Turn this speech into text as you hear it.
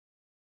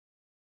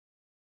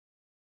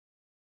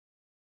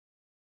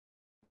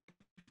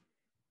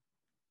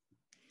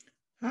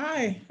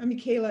Hi, I'm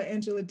Michaela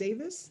Angela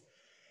Davis,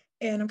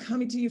 and I'm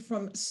coming to you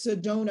from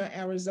Sedona,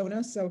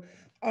 Arizona. So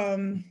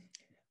um,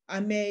 I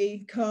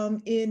may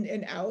come in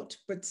and out,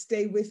 but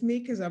stay with me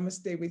because I'm going to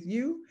stay with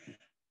you.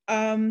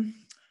 Um,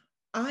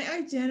 I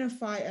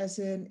identify as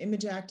an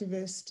image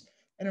activist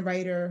and a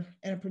writer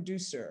and a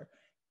producer.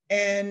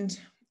 And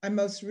I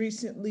most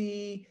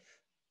recently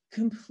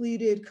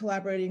completed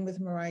collaborating with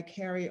Mariah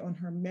Carey on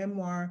her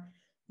memoir,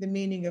 The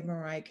Meaning of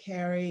Mariah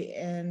Carey.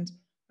 And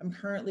I'm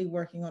currently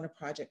working on a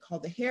project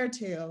called The Hair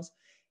Tales.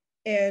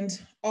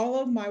 And all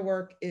of my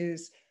work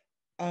is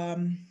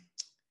um,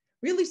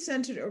 really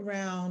centered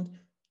around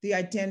the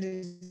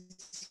identity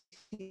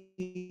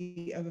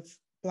of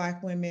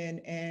Black women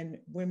and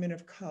women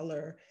of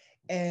color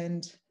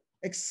and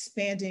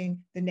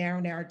expanding the narrow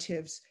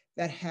narratives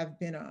that have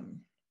been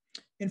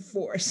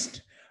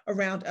enforced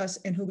around us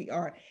and who we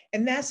are.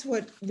 And that's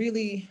what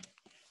really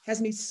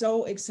has me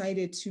so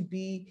excited to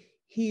be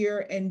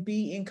here and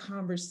be in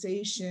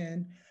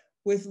conversation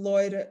with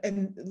Loida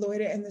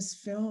and this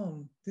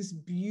film, this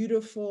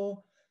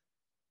beautiful,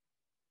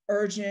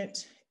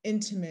 urgent,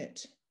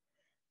 intimate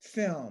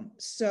film.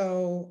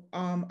 So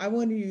I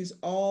want to use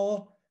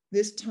all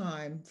this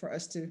time for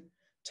us to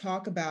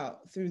talk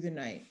about through the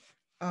night,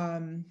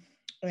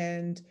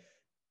 and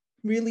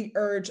really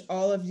urge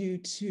all of you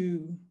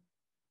to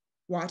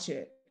watch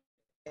it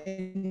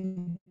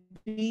and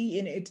be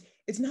in it.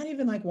 It's not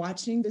even like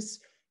watching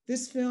this.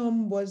 This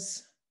film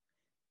was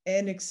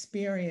an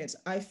experience.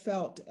 I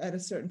felt at a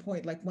certain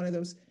point like one of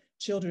those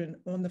children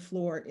on the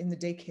floor in the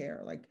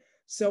daycare, like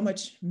so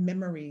much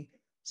memory,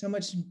 so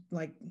much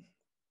like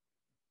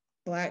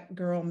Black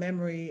girl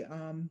memory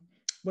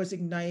was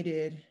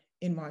ignited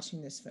in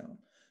watching this film.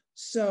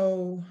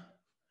 So,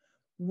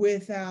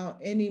 without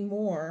any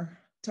more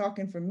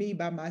talking for me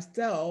by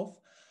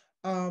myself,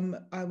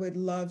 I would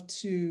love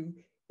to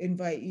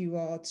invite you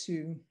all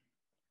to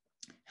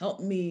help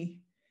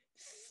me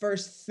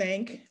first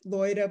thank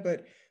Loida,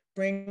 but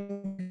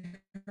bring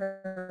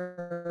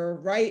her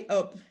right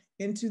up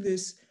into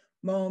this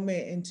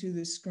moment, into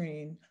the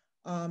screen.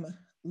 Um,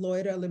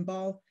 Loida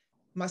Limbal,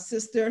 my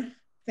sister,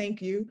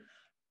 thank you.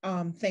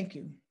 Thank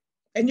you.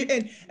 And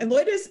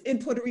Loida's in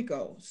Puerto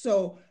Rico.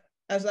 So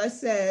as I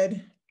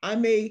said, I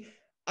may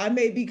I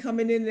may be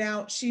coming in and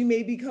out. She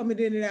may be coming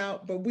in and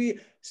out, but we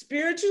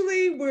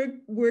spiritually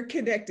we're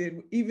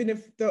connected,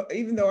 even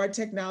though our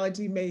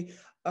technology may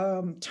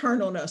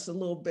turn on us a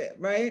little bit,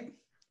 right?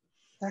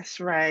 That's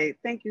right.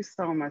 Thank you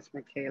so much,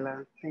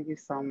 Michaela. Thank you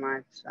so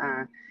much.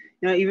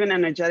 Even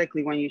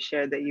energetically, when you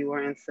shared that you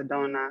were in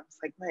Sedona, it's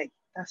like, wait,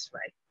 that's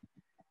right.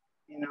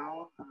 You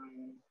know,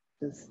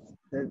 this,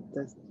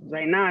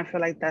 right now, I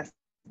feel like that's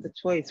the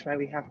choice, right?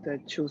 We have to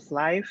choose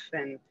life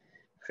and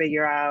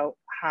figure out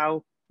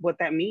what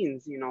that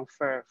means,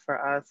 for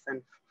us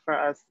and for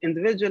us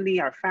individually,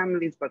 our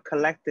families, but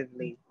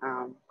collectively.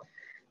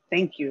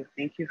 Thank you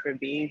for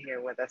being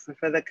here with us and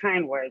for the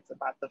kind words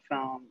about the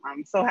film.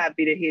 I'm so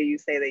happy to hear you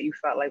say that you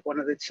felt like one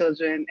of the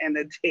children in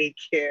the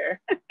daycare.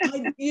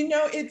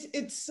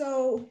 It's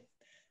so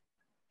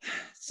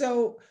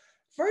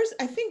first,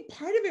 I think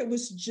part of it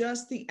was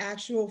just the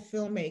actual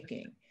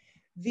filmmaking,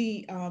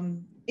 the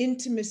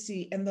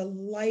intimacy and the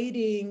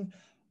lighting.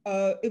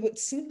 It would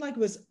seem like it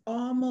was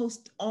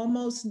almost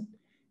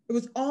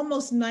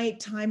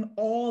nighttime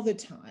all the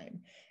time,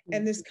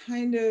 and this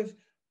kind of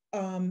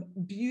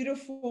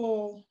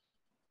beautiful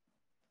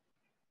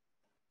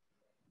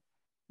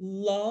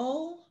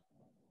lull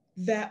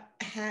that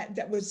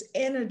was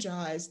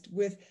energized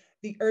with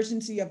the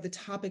urgency of the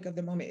topic of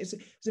the moment. It's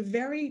a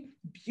very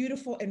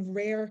beautiful and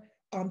rare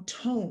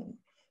tone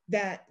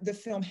that the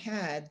film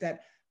had,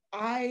 that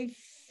I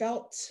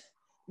felt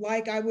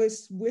like I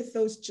was with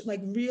those,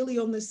 like really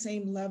on the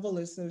same level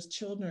as those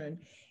children,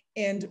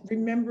 and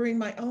remembering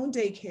my own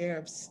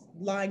daycare,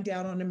 lying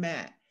down on a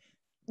mat,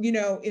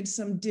 in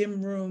some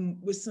dim room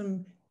with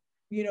some,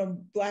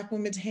 Black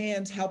women's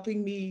hands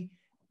helping me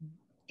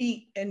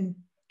eat and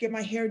get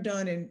my hair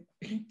done. And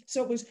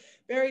so it was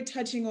very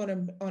touching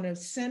on a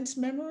sense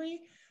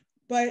memory,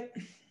 but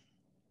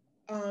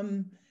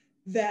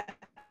that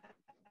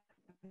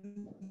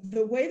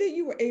the way that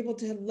you were able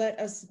to let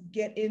us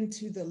get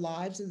into the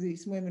lives of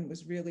these women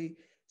was really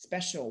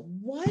special.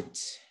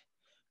 What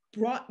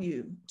brought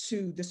you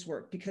to this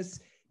work? Because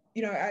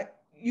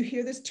you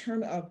hear this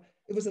term of,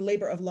 it was a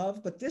labor of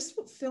love, but this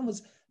film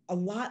was a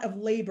lot of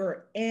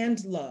labor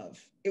and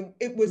love.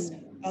 It was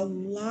a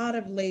lot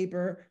of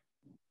labor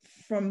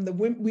from the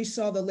women. We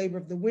saw the labor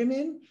of the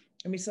women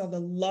and we saw the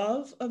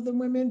love of the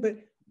women. But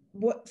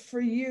what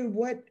for you?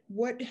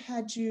 What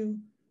had you?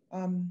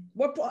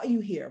 What brought you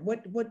here?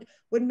 What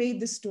made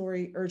this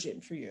story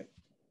urgent for you?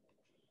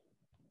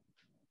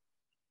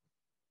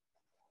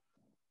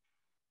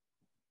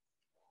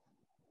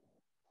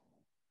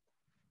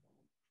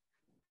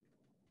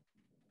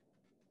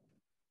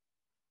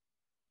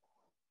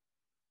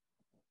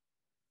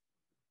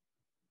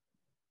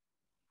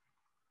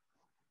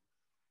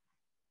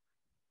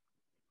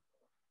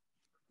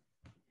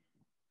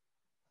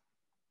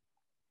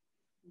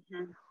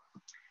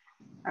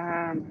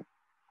 Mhm.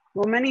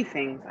 Well, many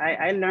things.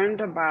 I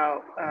learned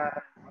about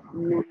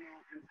Nuno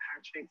and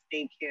Patrick's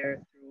daycare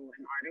through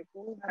an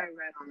article that I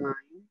read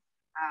online.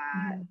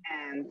 Mhm.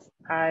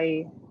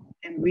 And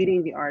in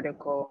reading the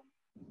article,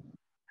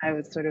 I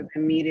was sort of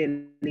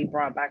immediately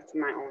brought back to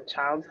my own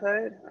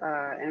childhood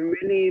and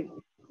really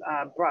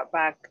brought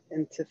back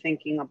into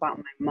thinking about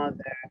my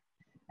mother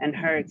and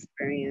her Mhm.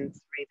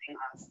 experience raising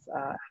us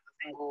as a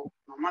single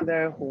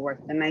mother who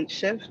worked the night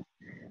shift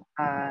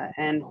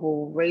and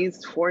who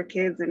raised four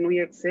kids in New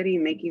York City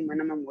making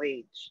minimum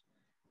wage.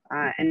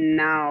 And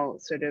now,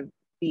 sort of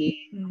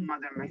being a Mhm.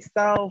 mother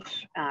myself,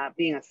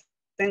 being a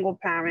single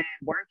parent,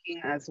 working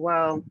as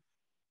well,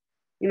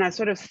 I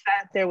sort of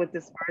sat there with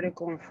this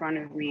article in front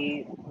of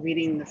me,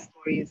 reading the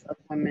stories of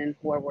women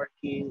who are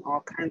working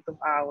all kinds of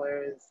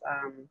hours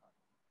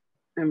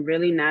and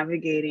really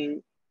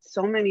navigating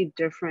so many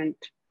different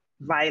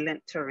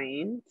violent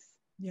terrains.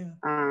 Yeah.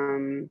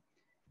 Um,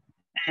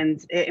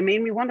 and it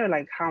made me wonder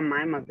like how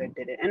my mother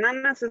did it, and not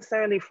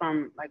necessarily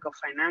from like a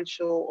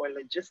financial or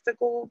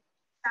logistical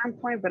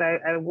standpoint, but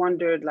I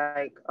wondered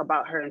like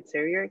about her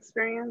interior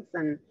experience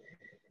and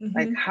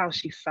like Mhm. how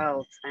she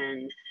felt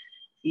and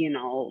you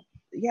know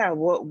yeah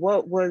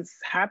what was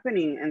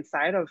happening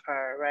inside of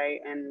her,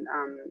 right?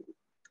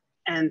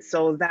 And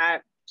so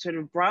that sort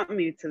of brought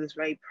me to this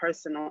very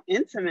personal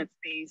intimate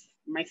space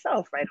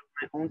myself, right, of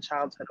my own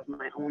childhood, of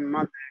my own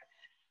mother.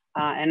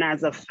 And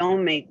as a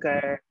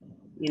filmmaker,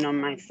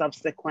 my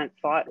subsequent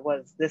thought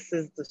was this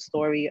is the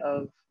story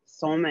of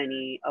so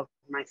many of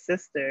my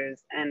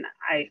sisters, and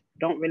I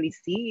don't really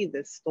see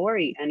this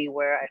story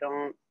anywhere. I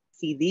don't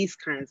see these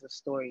kinds of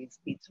stories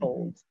be Mhm.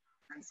 told.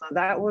 And so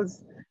that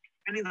was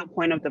really the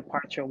point of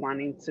departure,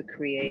 wanting to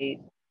create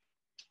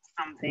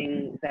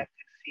something that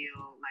could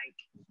feel like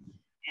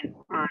an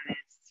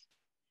honest,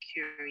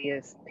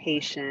 curious,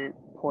 patient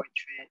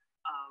portrait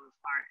of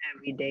our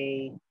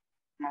everyday,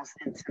 most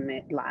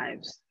intimate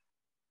lives.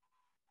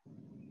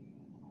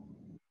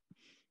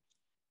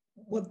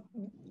 Well,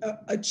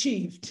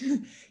 achieved.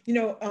 you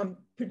know,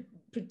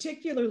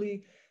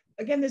 particularly,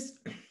 again, this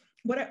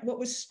what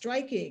was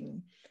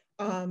striking.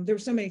 There were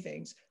so many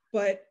things,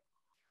 but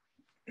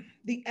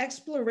the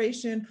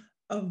exploration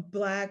of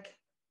Black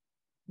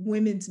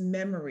women's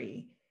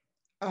memory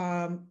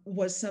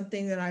was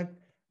something that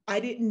I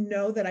didn't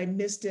know that I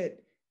missed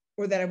it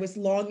or that I was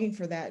longing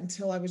for that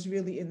until I was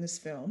really in this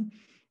film.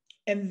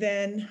 And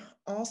then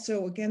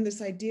also, again,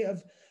 this idea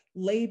of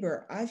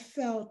labor. I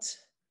felt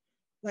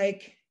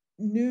like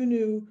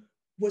Nunu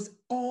was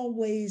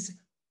always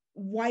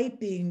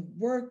wiping,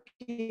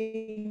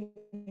 working,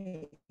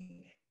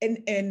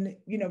 and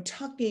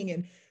tucking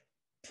and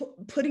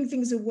putting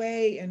things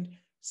away and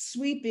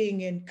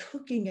sweeping and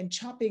cooking and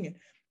chopping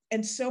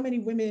and so many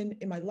women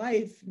in my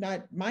life,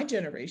 not my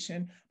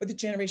generation, but the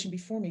generation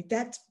before me,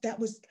 that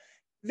was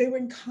they were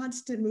in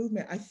constant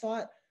movement. I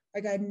thought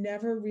like I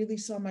never really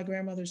saw my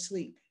grandmother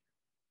sleep.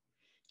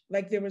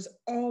 Like there was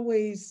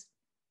always,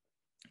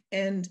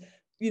 and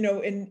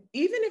and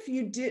even if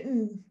you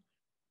didn't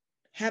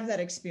have that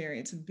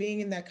experience of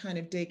being in that kind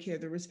of daycare,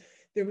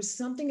 there was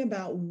something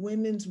about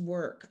women's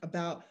work,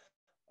 about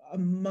a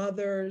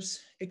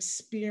mother's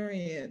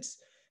experience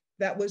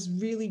that was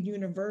really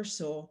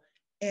universal.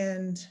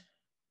 And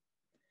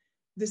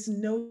this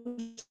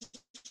notion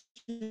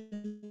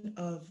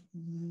of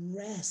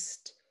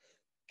rest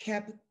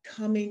kept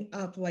coming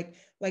up,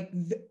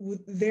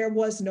 there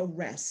was no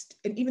rest,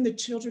 and even the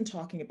children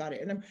talking about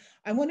it. And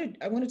I want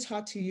to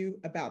talk to you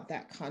about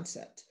that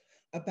concept.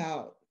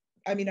 About,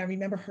 I mean, I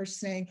remember her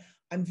saying,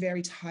 I'm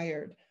very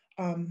tired.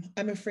 I'm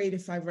afraid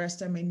if I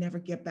rest I may never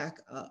get back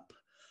up.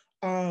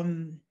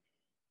 um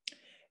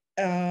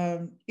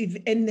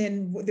and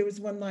then there was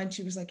one line,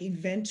 she was like,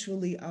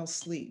 eventually I'll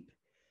sleep.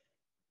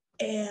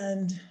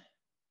 And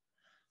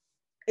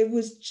it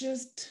was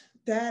just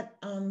that,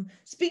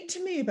 speak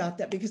to me about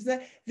that, because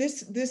that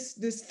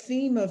this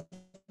theme of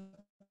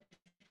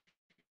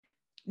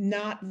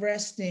not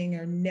resting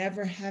or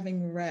never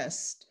having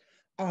rest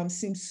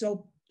seems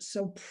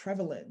so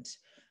prevalent,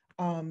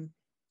 um,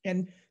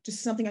 and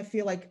just something I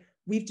feel like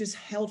we've just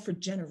held for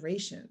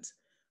generations.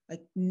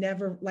 Like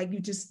never, like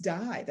you just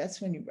die. That's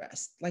when you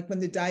rest. Like when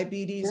the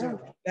diabetes Yeah,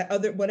 or that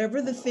other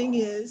whatever the thing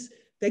is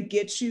that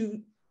gets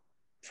you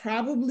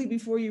probably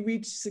before you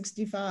reach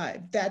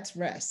 65. That's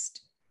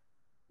rest.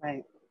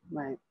 right,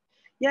 right.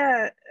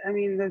 Yeah, I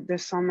mean,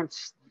 there's so much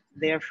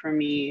there for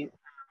me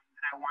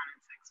that I wanted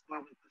to explore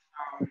with the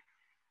film.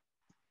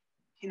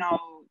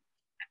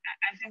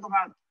 I think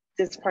about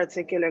this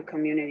particular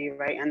community,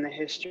 right, and the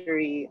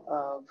history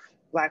of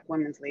Black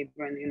women's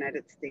labor in the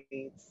United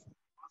States,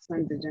 also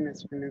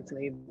Indigenous women's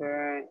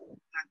labor,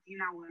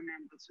 Latina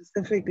women, but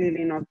specifically,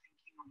 thinking about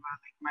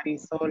like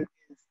Marisol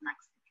is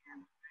Mexican,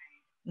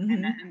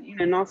 right?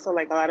 Mm-hmm. And also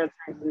like a lot of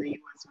times in the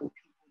US when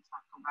people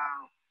talk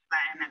about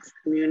Latinx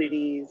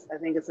communities, I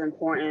think it's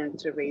important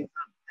to raise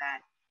up that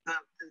the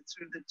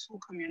sort of the two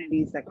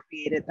communities that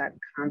created that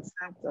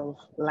concept of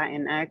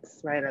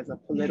Latinx, right, as a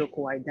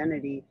political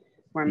identity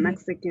were Mm-hmm.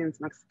 Mexicans,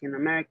 Mexican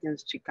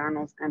Americans,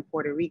 Chicanos, and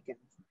Puerto Ricans,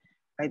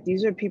 right?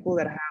 These are people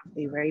that have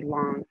a very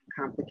long,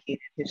 complicated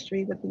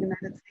history with the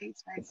United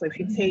States, right? So if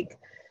you take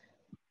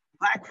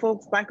Black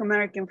folks, Black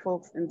American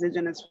folks,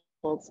 Indigenous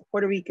folks,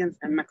 Puerto Ricans,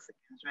 and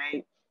Mexicans,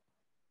 right?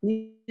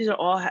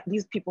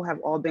 These people have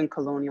all been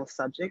colonial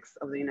subjects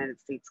of the United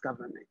States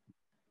government,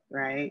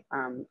 right?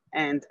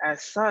 And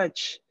as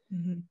such,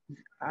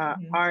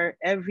 our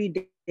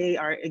everyday,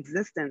 our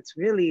existence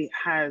really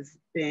has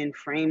been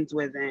framed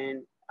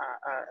within,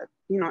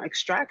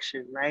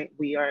 extraction, right?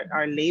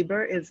 Our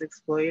labor is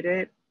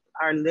exploited.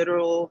 Our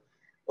literal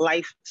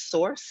life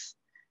source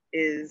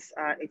is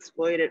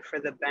exploited for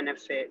the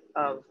benefit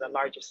of the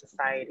larger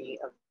society,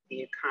 of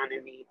the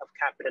economy, of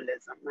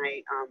capitalism,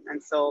 right?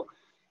 And so,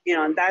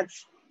 and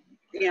that's,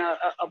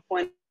 a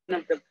point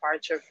of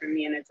departure for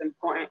me. And it's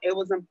important. It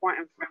was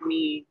important for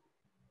me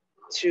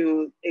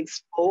to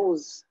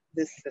expose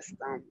this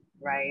system,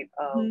 right,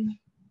 of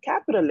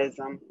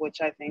capitalism, which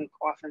I think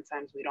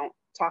oftentimes we don't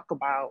talk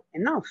about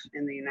enough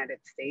in the United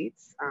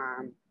States.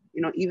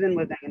 Even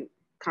within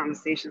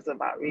conversations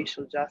about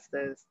racial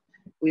justice,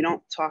 we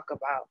don't talk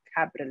about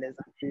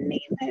capitalism and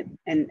name it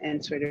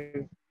and sort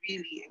of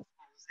really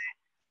expose it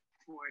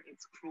for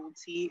its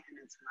cruelty and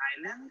its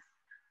violence.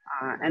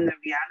 And the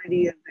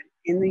reality is that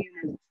in the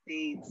United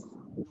States,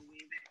 the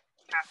way that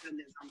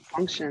capitalism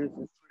functions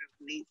is sort of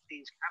late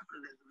stage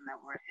capitalism that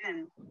we're in.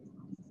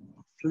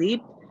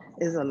 Sleep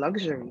is a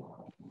luxury.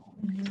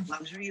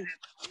 Luxury that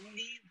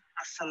only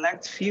a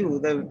select few,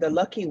 the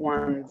lucky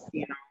ones,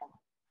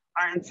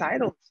 are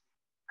entitled to.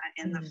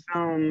 In the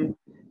film,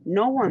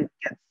 no one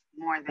gets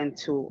more than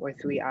 2 or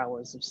 3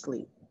 hours of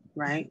sleep,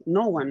 right?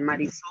 No one.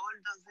 Marisol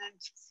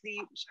doesn't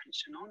sleep.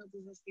 Shanona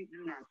doesn't sleep.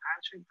 Luna and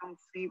Patrick don't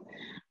sleep.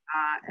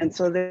 And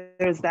so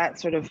there's that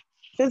sort of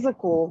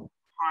physical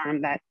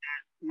harm, that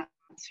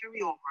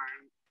material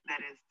harm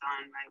that is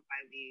done, right,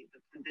 by the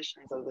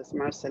conditions of this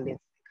merciless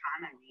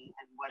economy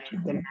and what it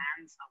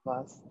demands of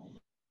us.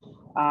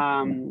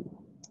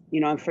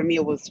 And for me,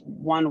 it was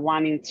one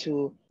wanting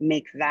to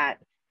make that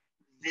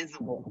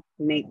visible,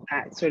 make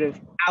that sort of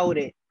out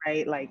it,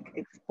 right? Like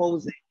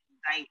expose it,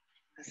 indict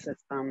the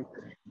system.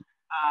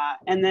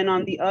 And then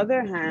on the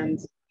other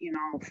hand,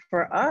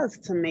 for us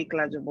to make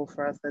legible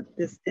for us that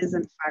this is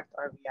in fact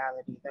our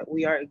reality, that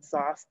we are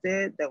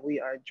exhausted, that we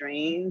are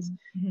drained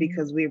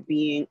because we're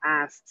being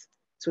asked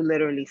to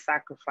literally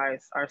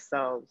sacrifice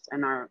ourselves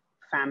and our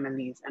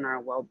families and our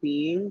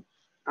well-being.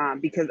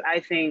 Because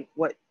I think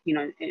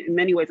in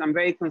many ways, I'm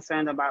very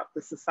concerned about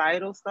the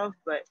societal stuff,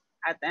 but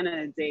at the end of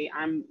the day,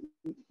 I'm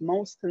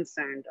most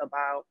concerned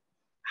about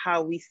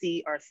how we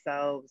see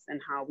ourselves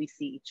and how we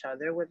see each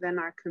other within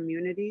our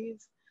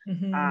communities,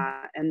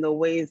 and the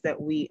ways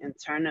that we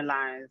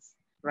internalize,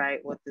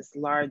 right, what this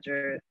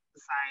larger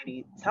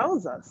society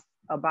tells us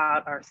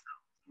about ourselves.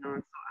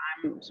 And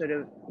so I'm sort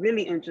of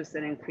really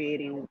interested in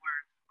creating work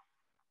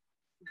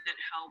that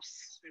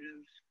helps sort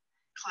of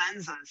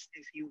cleanse us,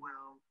 if you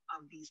will,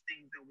 of these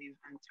things that we've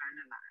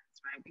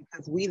internalized, right?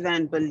 Because we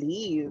then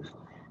believe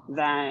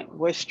that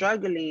we're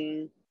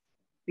struggling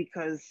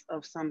because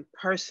of some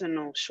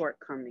personal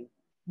shortcoming,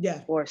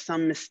 or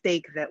some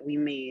mistake that we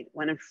made,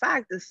 when in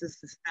fact this is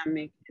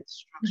systemic and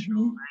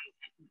structural, right?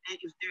 And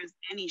if there's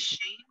any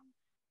shame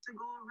to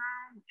go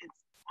around,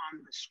 it's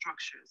on the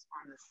structures,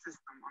 on the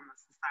system, on the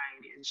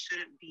society. It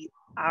shouldn't be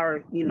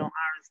ours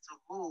to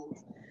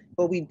hold,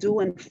 but we do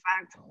in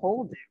fact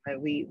hold it,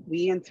 right?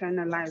 We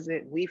internalize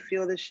it. We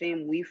feel the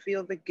shame. We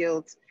feel the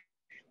guilt.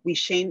 We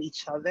shame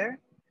each other.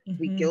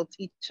 We guilt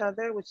each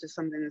other, which is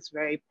something that's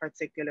very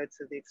particular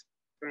to the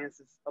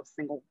experiences of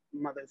single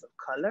mothers of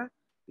color.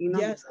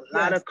 There's a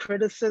lot of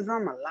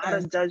criticism, a lot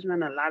of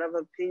judgment, a lot of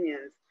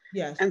opinions.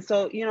 And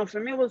so, for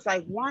me, it was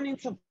like wanting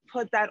to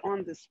put that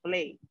on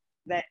display,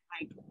 that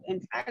like, in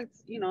fact,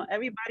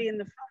 everybody in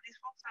the film, these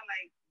folks are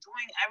like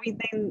doing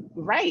everything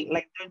right.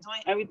 Like they're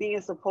doing everything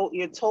you're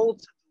told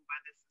to do by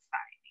the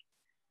society.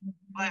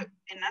 But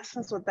in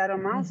essence, what that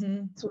amounts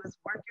to is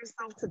work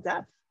yourself to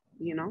death,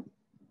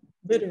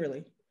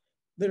 Literally.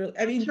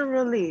 I mean,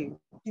 literally.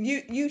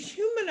 You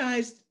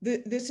humanized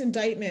this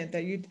indictment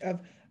that you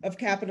of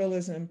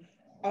capitalism,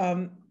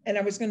 and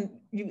I was going to,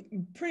 you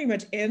pretty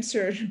much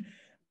answered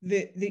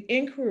the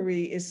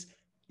inquiry. Is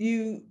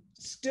you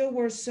still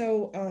were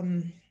so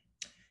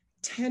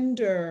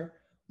tender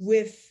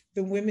with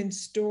the women's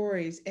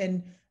stories,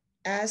 and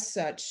as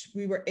such,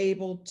 we were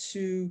able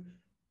to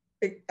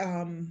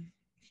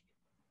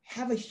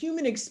have a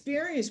human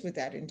experience with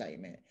that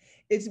indictment.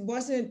 It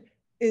wasn't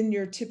in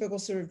your typical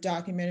sort of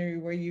documentary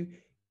where you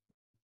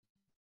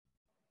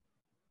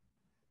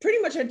pretty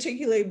much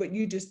articulate what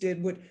you just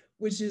did,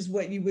 which is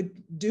what you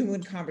would do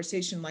in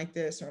conversation like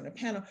this or on a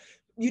panel.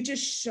 You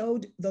just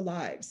showed the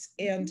lives,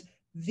 and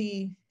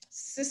the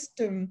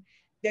system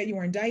that you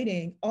are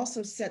indicting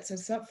also sets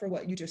us up for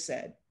what you just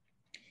said.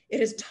 It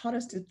has taught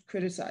us to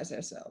criticize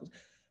ourselves,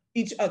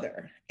 each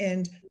other,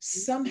 and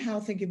somehow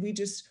think if we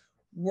just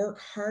work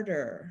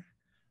harder,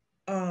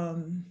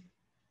 and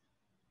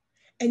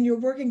you're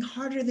working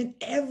harder than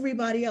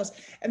everybody else.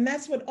 And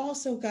that's what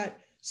also got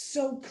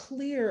so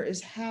clear,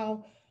 is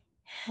how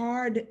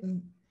hard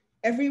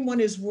everyone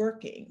is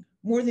working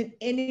more than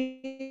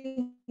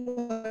anyone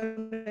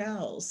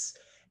else,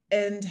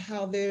 and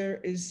how there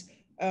is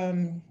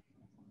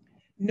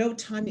no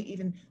time to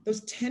even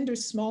those tender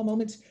small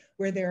moments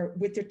where they're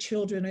with their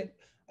children,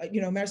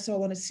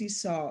 Marisol on a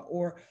seesaw,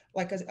 or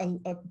like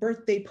a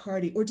birthday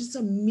party, or just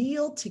a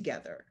meal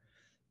together,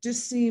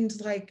 just seems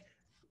like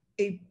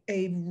a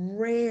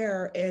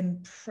rare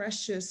and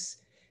precious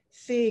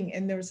thing.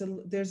 And there's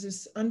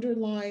this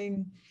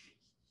underlying,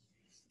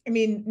 I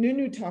mean,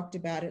 Nunu talked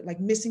about it, like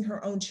missing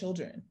her own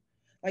children,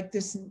 like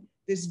this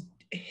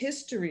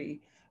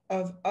history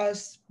of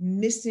us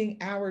missing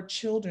our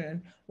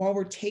children while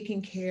we're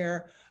taking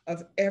care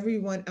of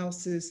everyone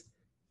else's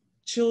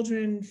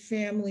children,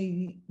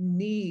 family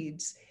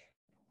needs,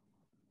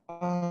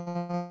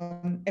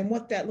 and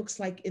what that looks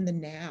like in the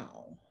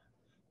now.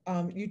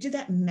 You did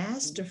that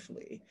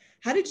masterfully.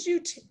 How did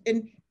you?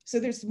 And so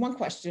there's one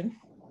question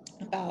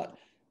about,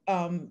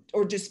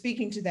 or just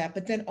speaking to that,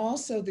 but then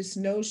also this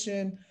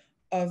notion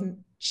of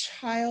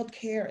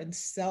childcare and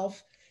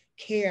self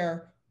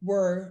care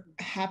were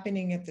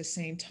happening at the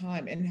same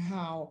time, and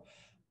how,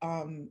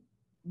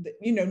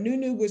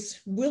 Nunu was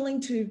willing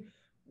to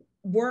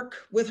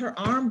work with her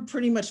arm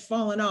pretty much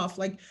falling off.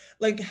 Like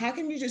how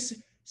can you just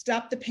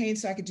stop the pain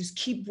so I could just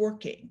keep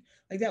working?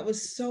 Like that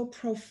was so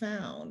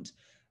profound.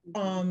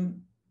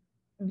 Um,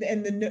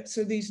 and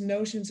so these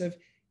notions of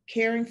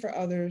caring for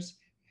others,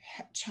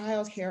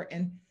 child care,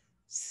 and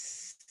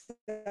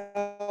self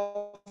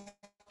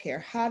care.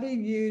 How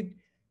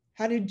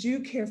did you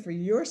care for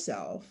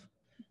yourself?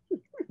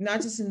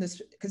 Not just in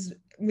this, because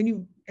when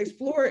you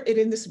explore it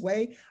in this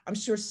way, I'm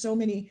sure so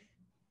many,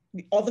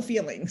 all the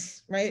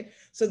feelings, right?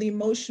 So the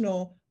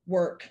emotional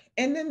work,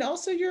 and then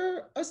also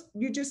you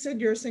just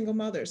said you're a single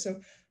mother. So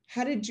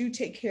how did you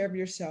take care of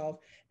yourself,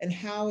 and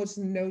how is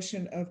the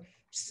notion of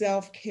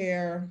self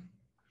care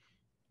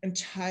and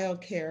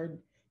child care,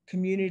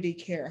 community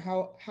care?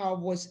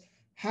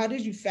 How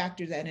did you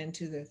factor that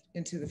into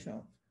the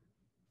film?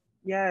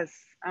 Yes,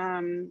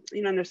 and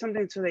there's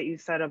something too that you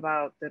said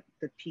about the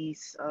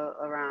piece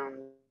around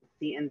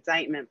the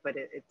indictment, but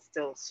it's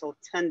still so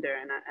tender.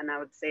 And I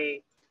would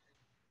say,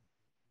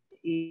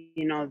 the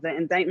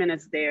indictment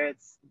is there.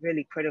 It's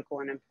really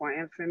critical and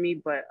important for me.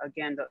 But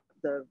again,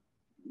 the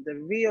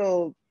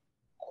real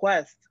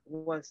quest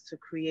was to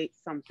create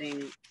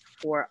something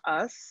for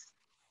us.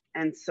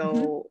 And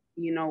so,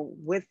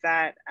 with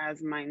that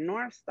as my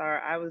North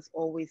Star, I was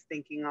always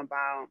thinking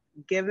about,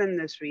 given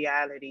this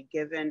reality,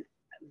 given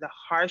the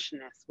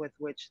harshness with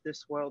which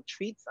this world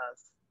treats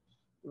us,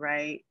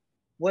 right?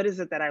 What is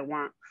it that I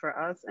want for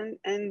us?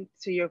 And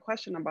to your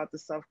question about the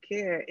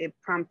self-care, it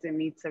prompted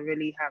me to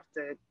really have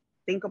to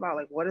think about,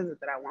 like, what is it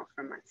that I want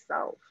for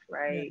myself,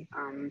 right?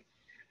 Yeah.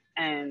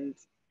 And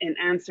in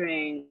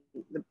answering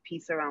the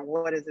piece around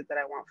what is it that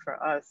I want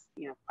for us,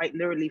 quite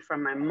literally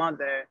from my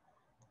mother,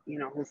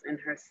 who's in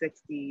her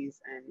 60s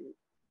and,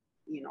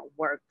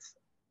 worked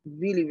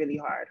really, really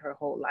hard her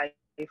whole life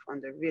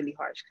under really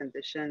harsh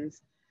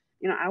conditions.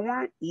 I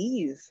want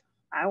ease.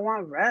 I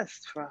want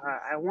rest for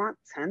her. I want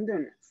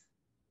tenderness.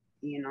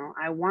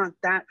 I want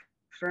that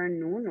for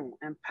Nuno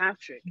and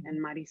Patrick and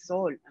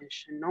Marisol and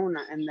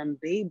Shanona and them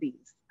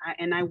babies.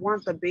 And I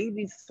want the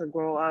babies to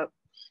grow up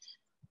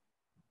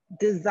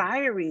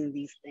desiring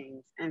these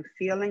things and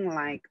feeling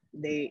like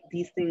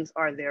these things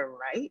are their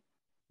right.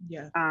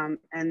 Yeah.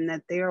 And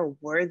that they are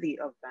worthy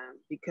of them.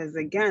 Because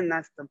again,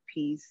 that's the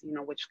piece,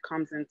 which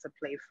comes into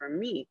play for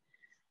me.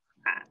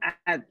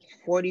 At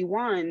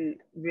 41,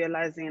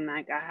 realizing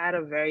like I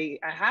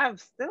have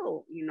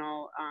still,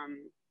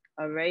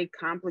 a very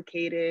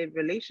complicated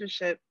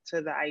relationship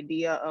to the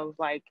idea of,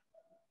 like,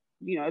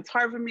 it's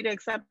hard for me to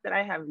accept that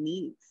I have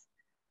needs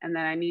and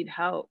that I need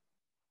help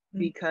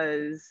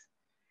because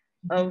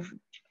of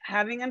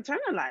having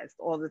internalized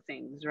all the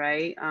things,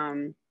 right?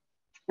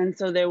 And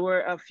so there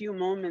were a few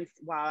moments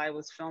while I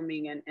was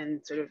filming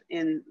and sort of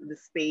in the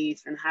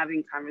space and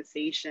having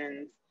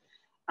conversations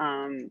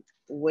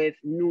with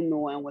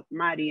Nuno and with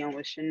Mari and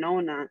with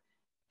Shanona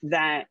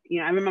that,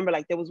 I remember,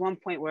 like, there was one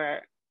point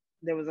where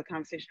there was a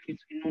conversation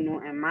between Nuno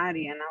and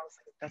Mari, and I was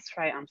like, that's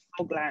right, I'm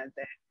so glad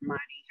that Mari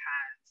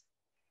has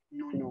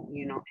Nuno,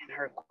 in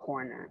her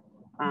corner,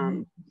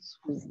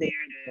 who's there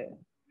to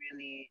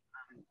really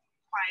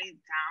quiet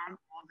down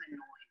all the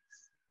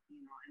noise,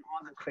 and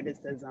all the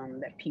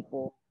criticism that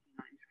people,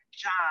 in her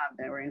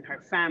job or in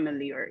her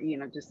family or,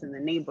 just in the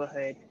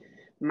neighborhood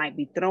might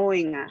be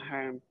throwing at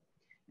her.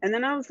 And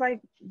then I was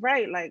like,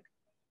 right, like,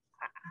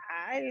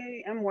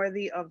 I am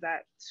worthy of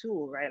that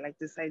too, right? Like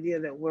this idea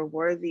that we're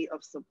worthy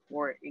of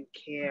support and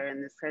care,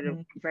 and this kind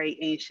of very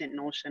ancient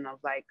notion of,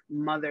 like,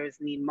 mothers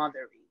need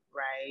mothering,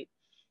 right?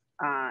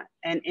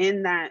 And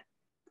in that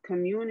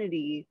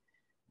community,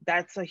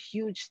 that's a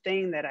huge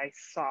thing that I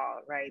saw,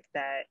 right?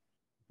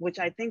 Which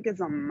I think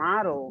is a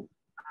model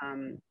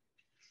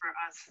for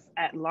us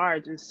at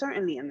large, and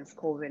certainly in this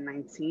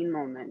COVID-19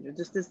 moment,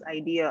 just this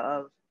idea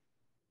of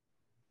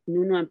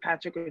Nuno and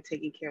Patrick are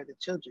taking care of the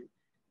children,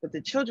 but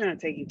the children are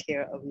taking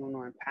care of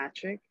Nuno and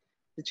Patrick.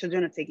 The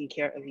children are taking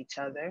care of each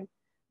other.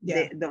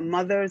 Yeah. The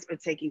mothers are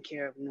taking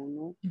care of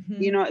Nunu.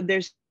 Mm-hmm. You know,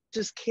 there's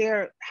just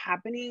care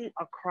happening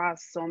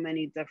across so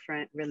many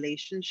different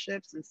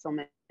relationships and so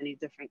many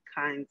different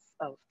kinds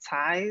of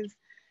ties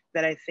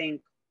that I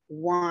think,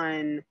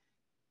 one,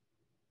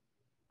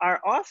 are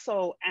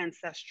also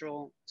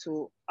ancestral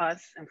to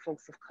us and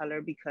folks of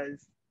color,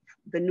 because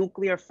the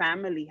nuclear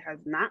family has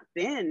not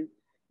been,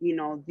 you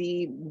know,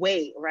 the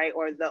way, right,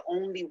 or the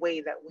only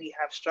way that we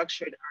have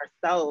structured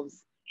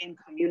ourselves in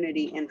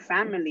community and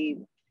family,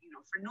 you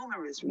know, for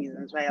numerous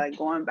reasons, right? Like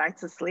going back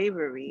to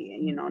slavery,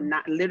 you know,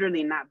 not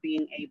literally not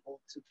being able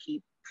to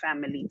keep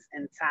families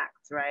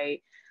intact,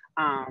 right?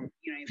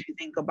 You know, if you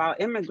think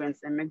about immigrants,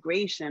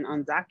 immigration,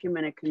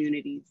 undocumented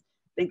communities,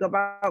 think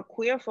about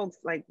queer folks,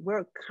 like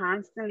we're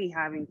constantly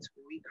having to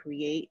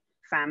recreate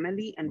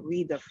family and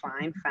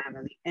redefine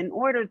family in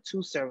order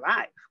to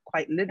survive,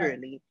 quite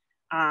literally.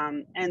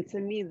 And to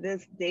me,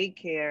 this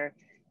daycare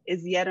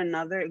is yet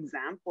another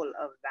example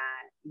of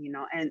that, you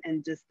know,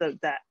 and just the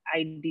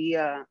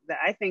idea that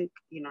I think,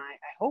 you know, I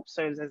hope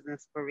serves as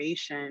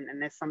inspiration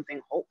and is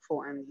something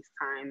hopeful in these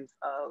times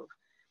of,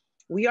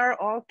 we are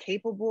all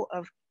capable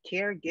of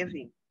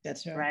caregiving.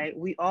 That's right. Right?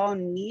 We all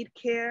need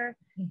care,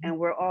 Mm-hmm. and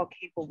we're all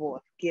capable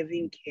of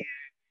giving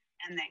care.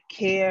 And that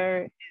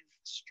care is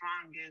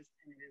strongest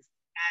and it is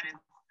at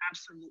its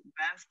absolute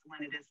best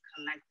when it is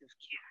collective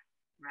care,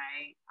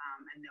 right?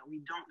 And that we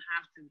don't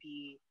have to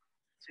be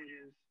sort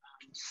of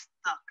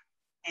stuck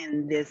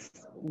in this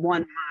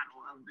one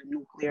model of the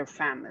nuclear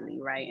family,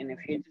 right? And if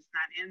you're just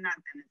not in that,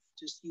 then it's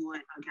just you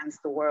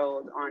against the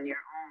world on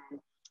your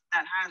own.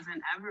 That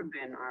hasn't ever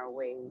been our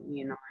way,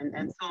 you know.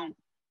 And so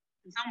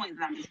in some ways,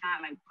 it's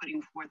not like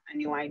putting forth a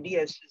new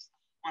idea. It's just,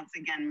 once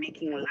again,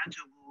 making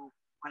legible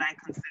what I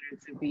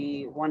consider to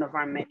be one of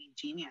our many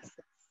geniuses,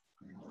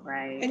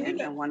 right?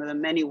 And one of the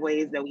many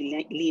ways that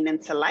we lean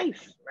into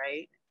life,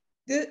 right?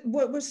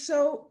 What was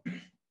so,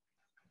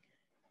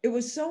 it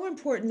was so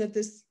important that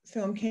this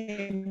film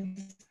came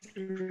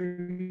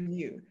through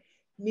you,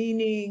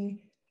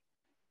 meaning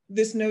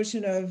this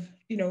notion of,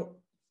 you know,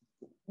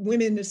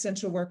 women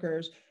essential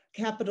workers,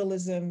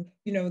 capitalism,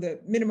 you know, the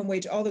minimum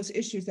wage, all those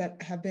issues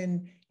that have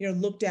been, you know,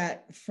 looked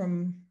at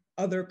from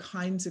other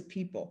kinds of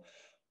people.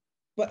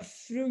 But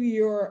through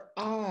your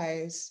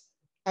eyes,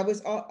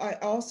 I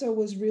also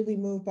was really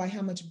moved by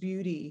how much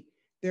beauty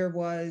there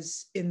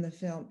was in the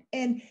film.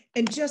 And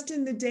just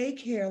in the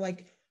daycare,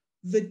 like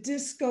the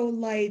disco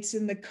lights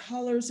and the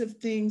colors of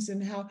things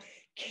and how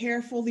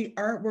careful the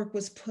artwork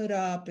was put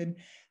up and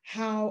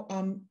how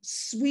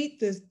sweet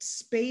the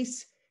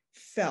space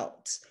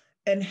felt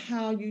and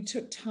how you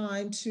took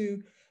time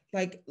to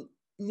like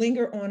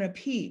linger on a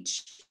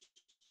peach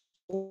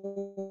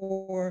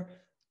or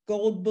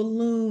gold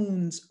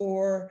balloons,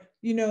 or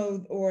you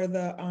know, or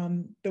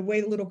the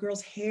way the little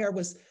girl's hair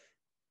was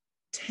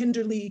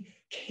tenderly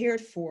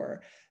cared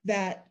for.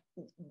 That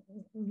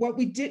what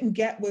we didn't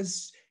get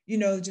was, you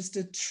know, just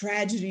a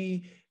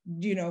tragedy,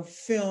 you know,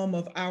 film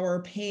of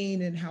our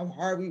pain and how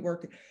hard we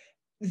work.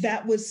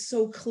 That was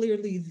so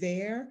clearly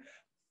there,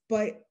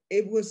 but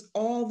it was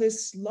all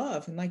this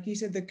love, and like you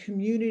said, the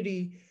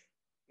community,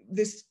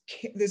 this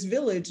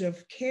village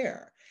of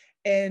care.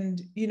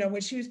 And you know,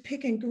 when she was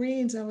picking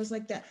greens, I was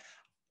like, that,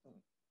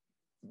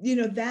 you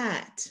know,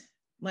 that,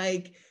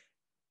 like,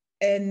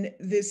 and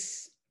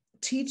this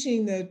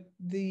teaching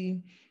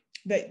the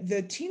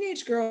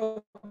teenage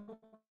girl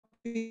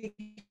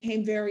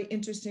became very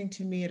interesting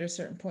to me at a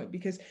certain point,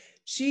 because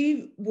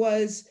she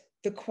was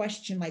the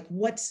question, like,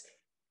 what's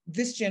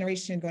this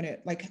generation going to,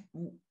 like,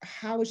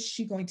 how is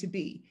she going to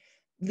be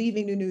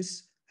leaving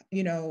Nunu's,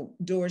 you know,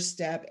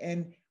 doorstep,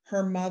 and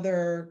her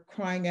mother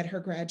crying at her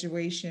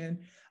graduation.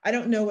 I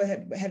don't know what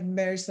had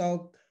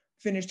Marisol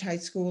finished high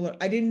school.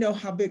 I didn't know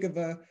how big of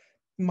a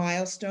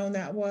milestone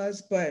that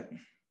was, but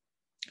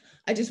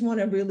I just want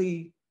to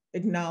really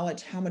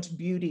acknowledge how much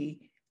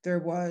beauty there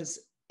was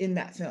in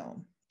that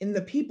film, in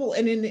the people,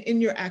 and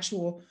in your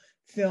actual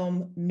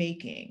film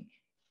making,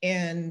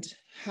 and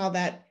how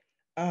that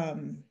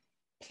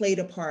played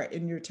a part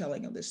in your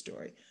telling of this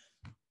story.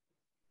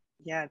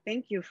 Yeah,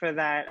 thank you for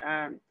that.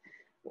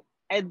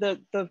 And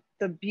the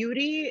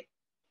beauty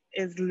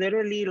is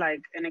literally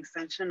like an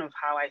extension of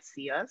how I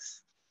see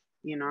us.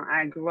 You know,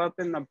 I grew up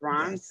in the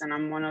Bronx, Yes. and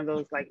I'm one of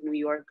those like New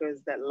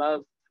Yorkers that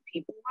love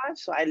people watch.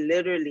 So I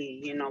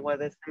literally, you know,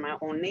 whether it's in my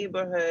own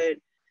neighborhood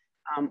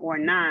or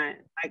not,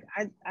 like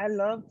I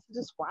love to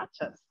just watch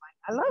us. Like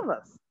I love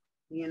us,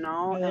 you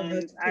know,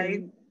 and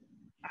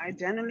I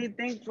generally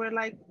think we're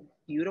like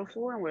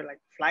beautiful and we're like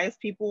flyest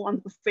people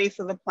on the face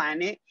of the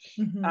planet.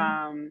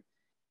 Mm-hmm.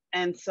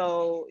 And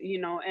so, you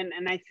know,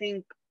 and I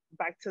think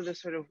back to the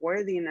sort of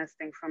worthiness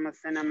thing from a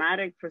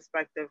cinematic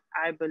perspective,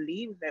 I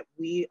believe that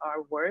we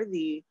are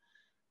worthy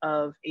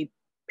of a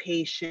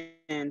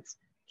patient,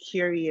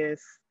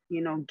 curious,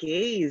 you know,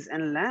 gaze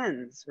and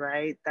lens,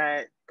 right?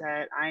 That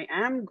I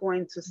am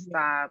going to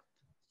stop,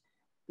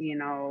 you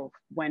know,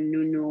 when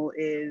Nunu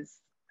is,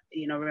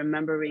 you know,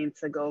 remembering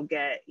to go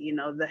get, you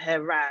know, the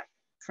hair wrap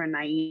for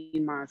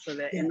Naima so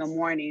that in the Yes.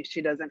 morning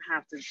she doesn't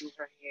have to do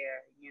her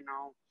hair, you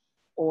know,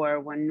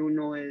 or when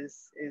Nunu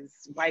is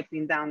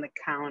wiping down the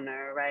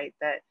counter, right?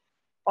 That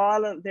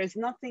there's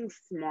nothing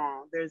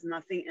small, there's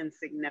nothing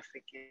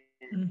insignificant,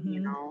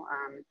 you Mm-hmm. know.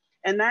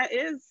 And that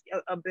is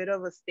a bit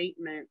of a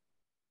statement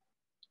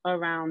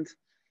around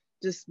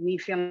just me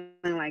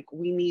feeling like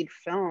we need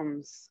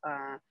films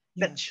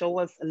that Yes. show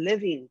us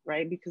living,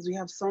 right? Because we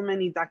have so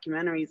many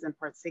documentaries in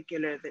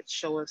particular that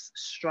show us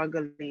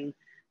struggling,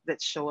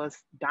 that show us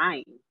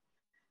dying.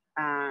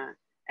 Uh,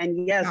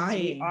 and yes,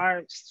 we Dying.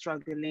 are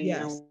struggling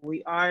and Yes.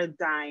 we are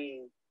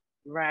dying,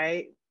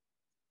 right?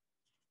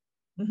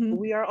 But Mm-hmm.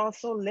 we are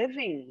also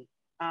living,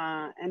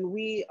 and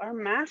we are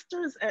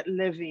masters at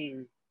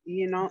living,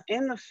 you know,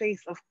 in the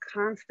face of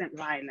constant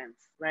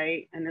violence,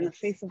 right? And in the Yes.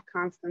 face of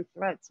constant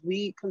threats,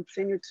 we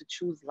continue to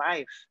choose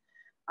life.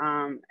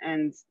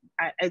 And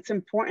it's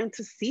important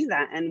to see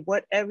that, and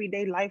what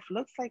everyday life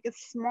looks like is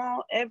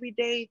small,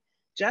 everyday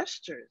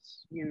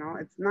gestures. You know,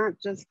 it's not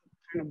just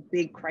kind of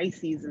big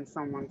crises in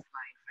someone's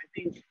life. I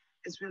think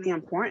it's really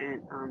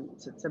important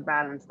to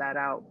balance that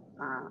out.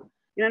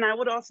 You know, and I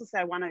would also say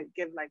I want to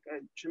give like a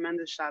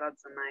tremendous shout out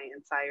to my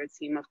entire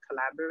team of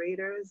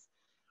collaborators,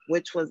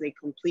 which was a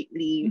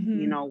completely,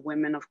 you Mm-hmm. know,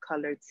 women of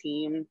color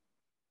team.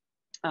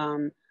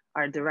 Um,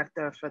 our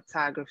director of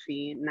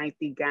photography,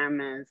 Naiti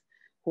Games,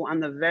 who on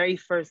the very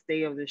first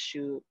day of the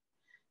shoot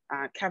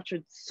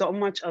captured so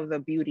much of the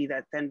beauty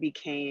that then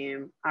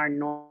became our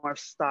North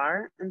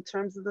Star in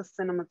terms of the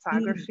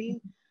cinematography.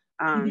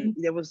 Mm-hmm. Mm-hmm.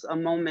 There was a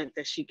moment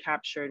that she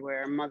captured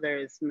where a mother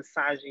is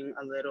massaging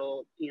a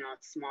little, you know,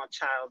 small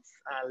child's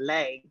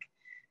leg.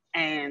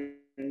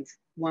 And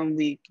when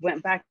we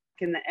went back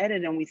in the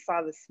edit and we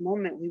saw this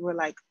moment, we were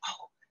like,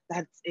 oh,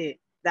 that's it.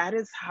 That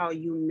is how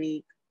you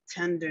make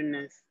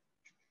tenderness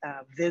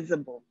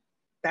visible.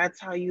 That's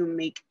how you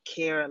make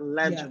care Yeah.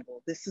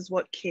 legible. This is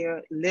what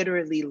care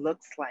literally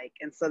looks like.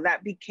 And so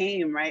that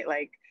became, right,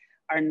 like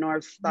our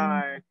North Mm-hmm.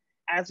 Star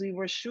as we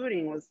were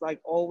shooting, was like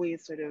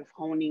always sort of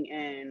honing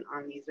in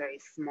on these very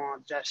small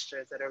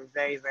gestures that are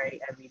very,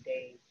 very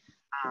everyday.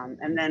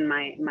 And then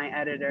my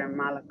editor,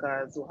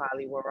 Malika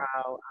Zuhali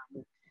Warao,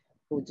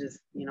 who just,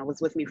 you know,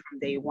 was with me from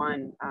day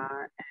one.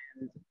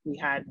 And we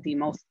had the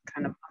most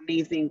kind of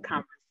amazing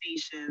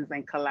conversations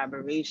and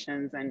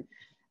collaborations, and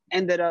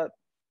ended up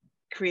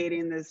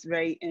creating this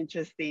very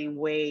interesting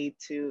way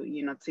to,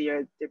 you know, to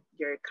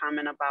your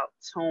comment about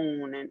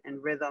tone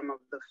and rhythm of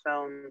the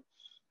film.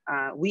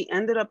 We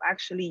ended up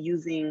actually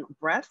using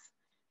breath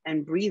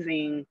and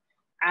breathing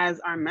as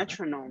our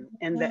metronome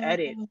in the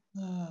edit.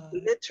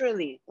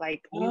 Literally,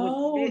 like we would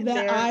Oh, sit that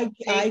there,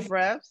 take I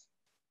breaths,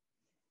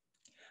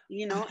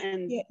 you know,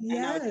 and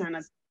I would kind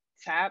of yes.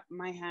 tap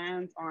my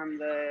hands on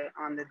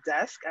the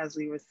desk as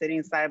we were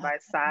sitting side by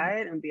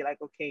side and be like,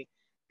 okay,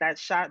 that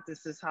shot,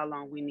 this is how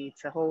long we need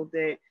to hold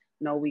it.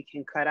 No, we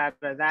can cut out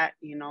of that,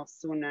 you know,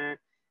 sooner.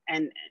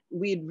 And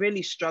we'd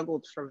really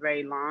struggled for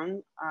very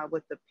long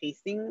with the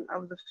pacing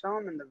of the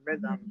film and the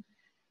rhythm. Mhm.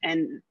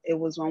 And it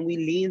was when we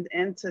leaned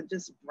into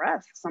just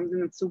breath, something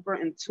that's super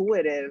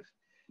intuitive,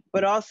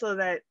 but also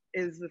that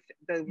is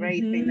the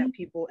very thing that Mhm.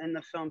 people in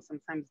the film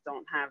sometimes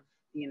don't have,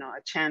 you know,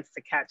 a chance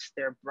to catch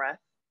their breath.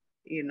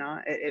 You know,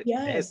 it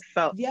Yes.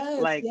 felt Yes.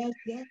 like Yes.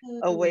 Yes.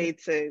 a way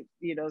to,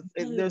 you know,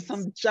 there's Yes.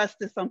 some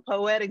justice, some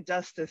poetic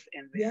justice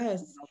in there, you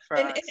Yes. know, for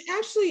And us.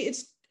 actually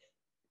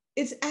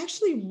it's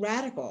actually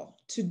radical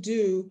to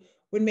do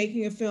when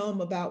making a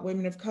film about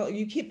women of color.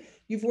 You've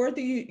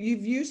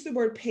used the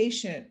word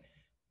patient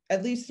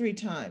at least 3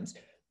 times.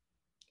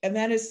 And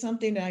that is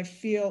something that I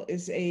feel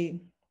is a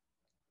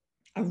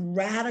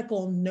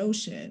radical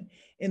notion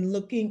in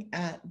looking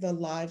at the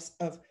lives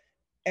of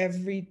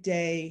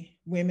everyday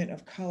women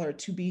of color,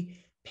 to be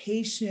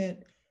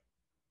patient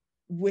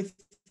with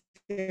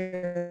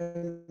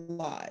their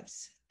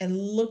lives and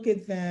look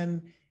at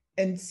them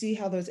and see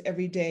how those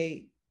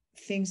everyday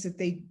things that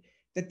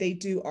they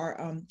do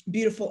are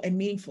beautiful and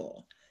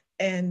meaningful.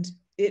 And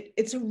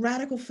it's a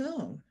radical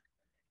film.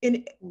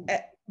 And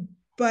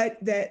but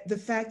that the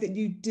fact that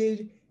you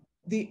did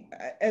the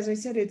as I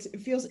said, it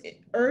feels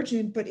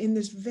urgent, but in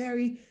this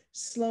very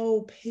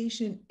slow,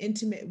 patient,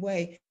 intimate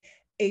way,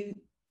 a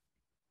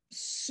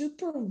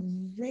super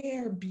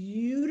rare,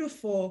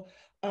 beautiful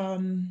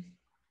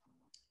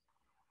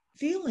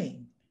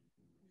feeling.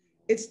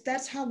 It's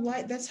that's how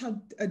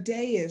a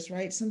day is,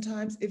 right?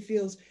 Sometimes it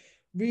feels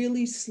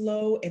really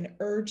slow and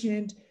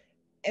urgent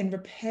and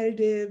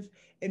repetitive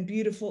and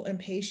beautiful and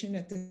patient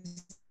at the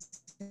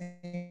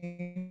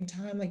same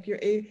time. Like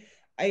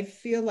I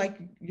feel like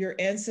your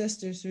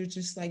ancestors are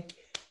just like,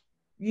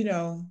 you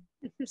know,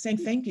 saying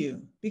thank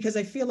you, because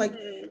I feel like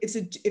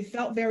it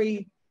felt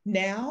very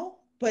now,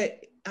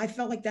 but I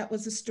felt like that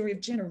was the story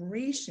of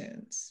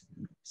generations.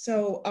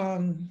 So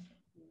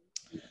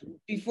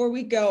before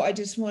we go, I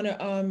just want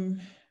to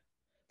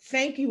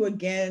thank you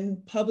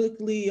again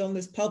publicly on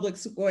this public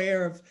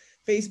square of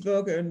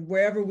Facebook and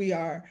wherever we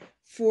are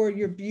for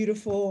your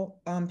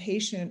beautiful,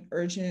 patient,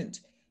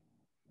 urgent,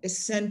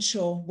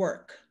 essential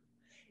work.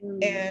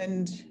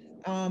 And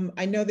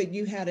I know that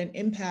you had an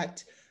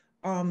impact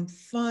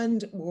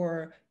fund,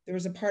 or there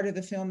was a part of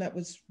the film that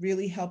was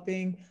really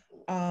helping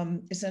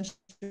essential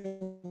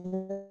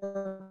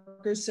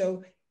workers.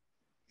 So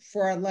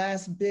for our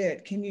last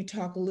bit, can you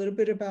talk a little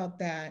bit about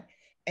that?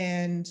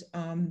 And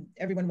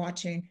everyone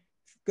watching,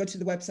 go to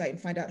the website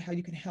and find out how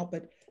you can help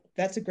it.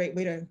 That's a great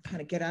way to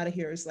kind of get out of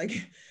here, is like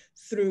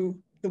through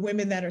the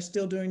women that are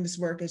still doing this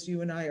work as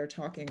you and I are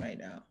talking right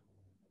now.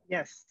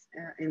 Yes,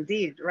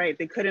 indeed. Right.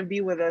 They couldn't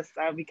be with us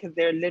because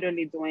they're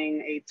literally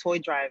doing a toy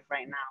drive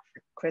right now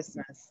for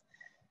Christmas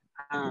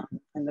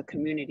in the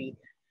community.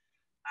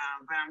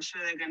 But I'm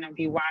sure they're going to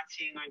be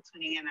watching or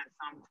tuning in at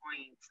some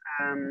point.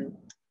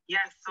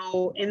 Yeah,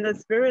 so in the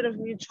spirit of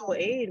mutual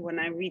aid, when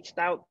I reached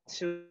out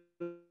to,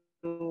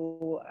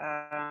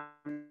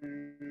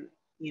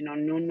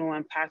 Nuno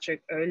and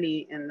Patrick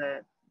early in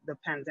the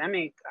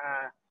pandemic,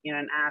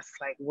 and asked,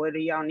 like, what do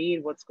y'all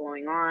need? What's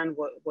going on?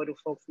 What do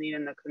folks need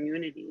in the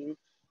community?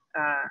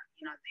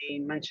 They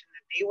mentioned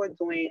that they were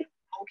doing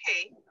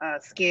okay,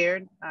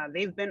 scared.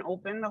 They've been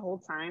open the whole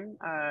time,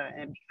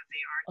 and because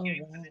they are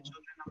caring for the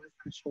children of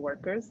essential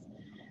workers.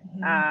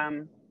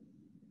 Mm-hmm.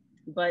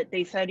 But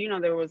they said,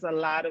 there was a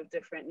lot of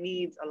different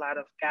needs, a lot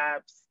of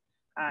gaps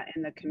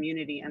in the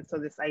community. And so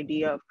this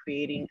idea of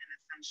creating an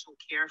essential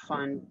care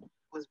fund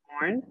was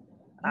born.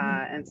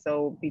 Mm-hmm. And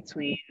so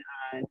between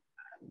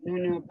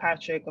Nunu,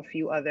 Patrick, a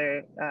few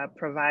other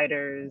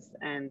providers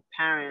and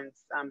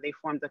parents, they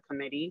formed a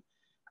committee.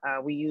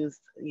 We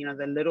used,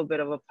 the little bit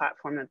of a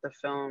platform that the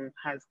film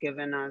has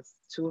given us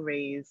to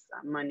raise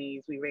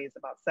monies. We raised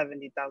about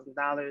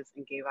 $70,000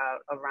 and gave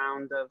out a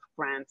round of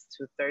grants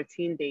to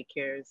 13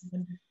 daycares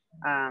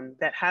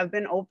that have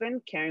been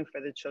open, caring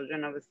for the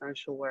children of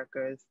essential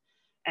workers.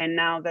 And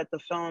now that the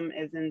film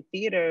is in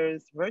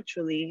theaters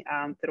virtually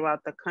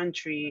throughout the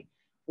country,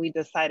 we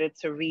decided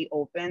to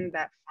reopen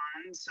that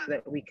fund so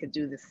that we could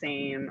do the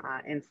same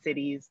in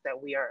cities that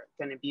we are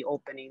going to be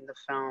opening the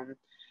film.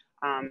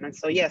 And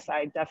so, yes,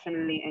 I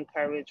definitely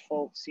encourage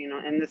folks,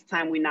 in this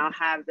time we now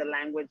have the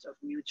language of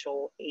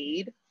mutual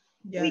aid.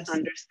 Yes. We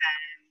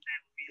understand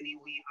that really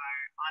we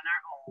are on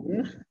our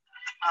own.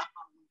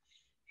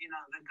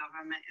 The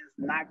government is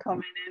not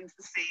coming in to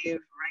save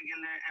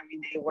regular,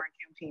 everyday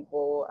working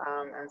people.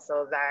 And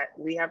so that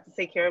we have to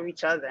take care of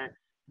each other.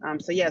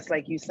 So yes,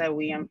 like you said,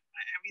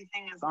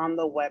 everything is on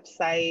the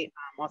website.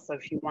 Also,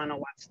 if you want to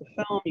watch the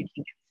film, you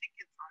can get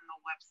tickets on the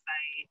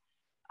website,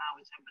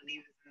 which I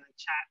believe is in the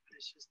chat, but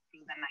it's just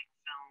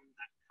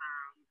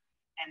throughthenight.com.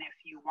 And if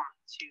you want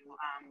to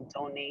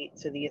donate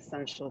to the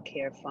Essential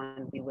Care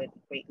Fund, we would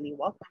greatly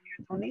welcome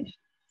your donation.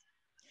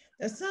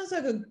 That sounds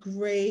like a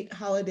great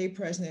holiday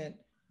present.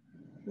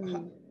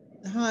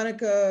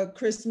 Hanukkah,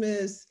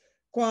 Christmas,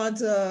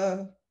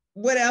 Kwanzaa,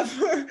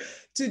 whatever,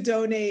 to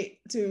donate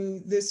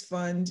to this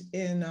fund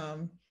in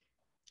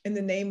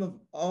the name of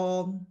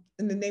all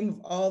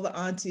the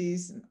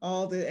aunties and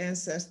all the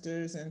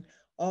ancestors and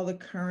all the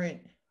current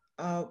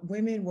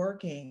women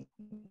working.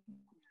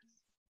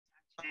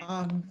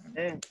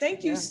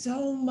 Thank you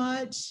so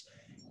much,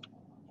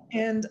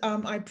 and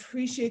I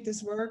appreciate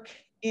this work.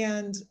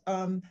 And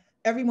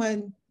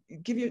everyone,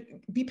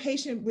 be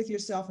patient with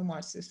yourself and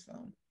watch this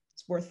film.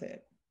 It's worth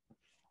it.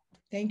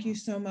 Thank you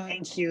so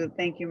much.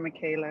 Thank you,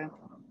 Michaela.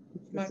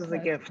 This is a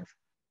gift.